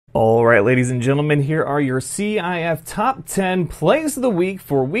All right, ladies and gentlemen, here are your CIF Top 10 Plays of the Week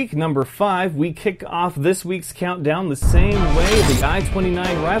for week number 5. We kick off this week's countdown the same way. The I-29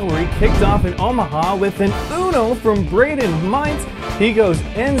 rivalry kicked off in Omaha with an Uno from Braden Mines. He goes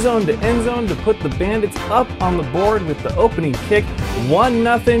end zone to put the Bandits up on the board with the opening kick.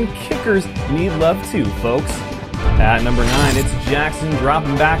 1-0. Kickers need love too, folks. At number 9, it's Jackson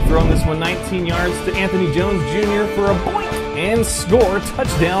dropping back, throwing this one 19 yards to Anthony Jones Jr. for a boink and score,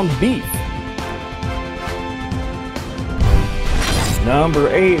 touchdown Beef. Number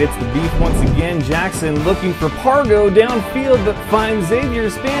 8, it's the Beef once again. Jackson looking for Pargo downfield, but finds Xavier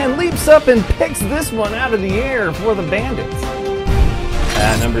Span, leaps up and picks this one out of the air for the Bandits.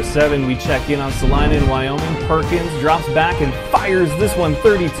 At number 7, we check in on Salina in Wyoming. Perkins drops back and fires this one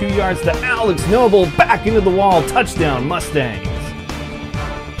 32 yards to Alex Noble, back into the wall, touchdown Mustangs.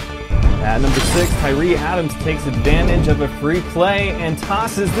 At number 6, Tyree Adams takes advantage of a free play and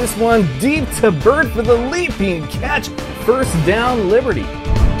tosses this one deep to Bird for the leaping catch. First down, Liberty.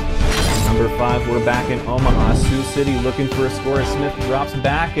 Number 5, we're back in Omaha. Sioux City looking for a score. Smith drops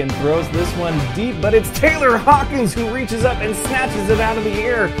back and throws this one deep, but it's Taylor Hawkins who reaches up and snatches it out of the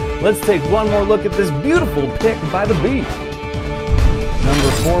air. Let's take one more look at this beautiful pick by the Beef.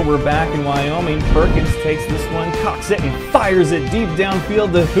 Number 4, we're back in Wyoming. Perkins takes this one, cocks it, and fires it deep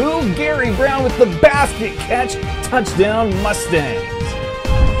downfield to who? Gary Brown with the basket catch. Touchdown, Mustangs.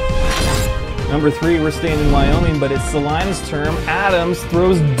 Number 3, we're staying in Wyoming, but it's Salina's turn. Adams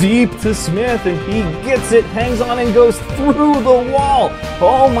throws deep to Smith, and he gets it, hangs on, and goes through the wall.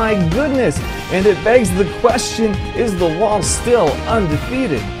 Oh my goodness. And it begs the question, is the wall still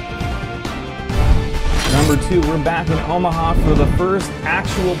undefeated? Number 2, we're back in Omaha for the first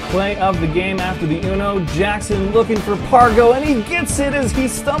actual play of the game after the Uno. Jackson looking for Pargo, and he gets it as he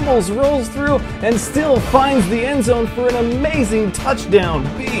stumbles, rolls through, and still finds the end zone for an amazing touchdown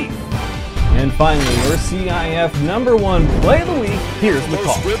Beef. And finally, your CIF number 1 play of the week. Here's the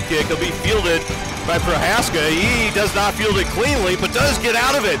call. Whip kick will be fielded by Prohaska. He does not field it cleanly, but does get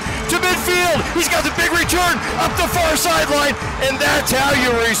out of it to midfield. He's got the big return up the far sideline, and that's how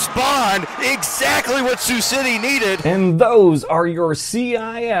you respond. Exactly what Sioux City needed. And those are your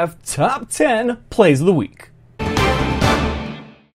CIF Top 10 Plays of the Week.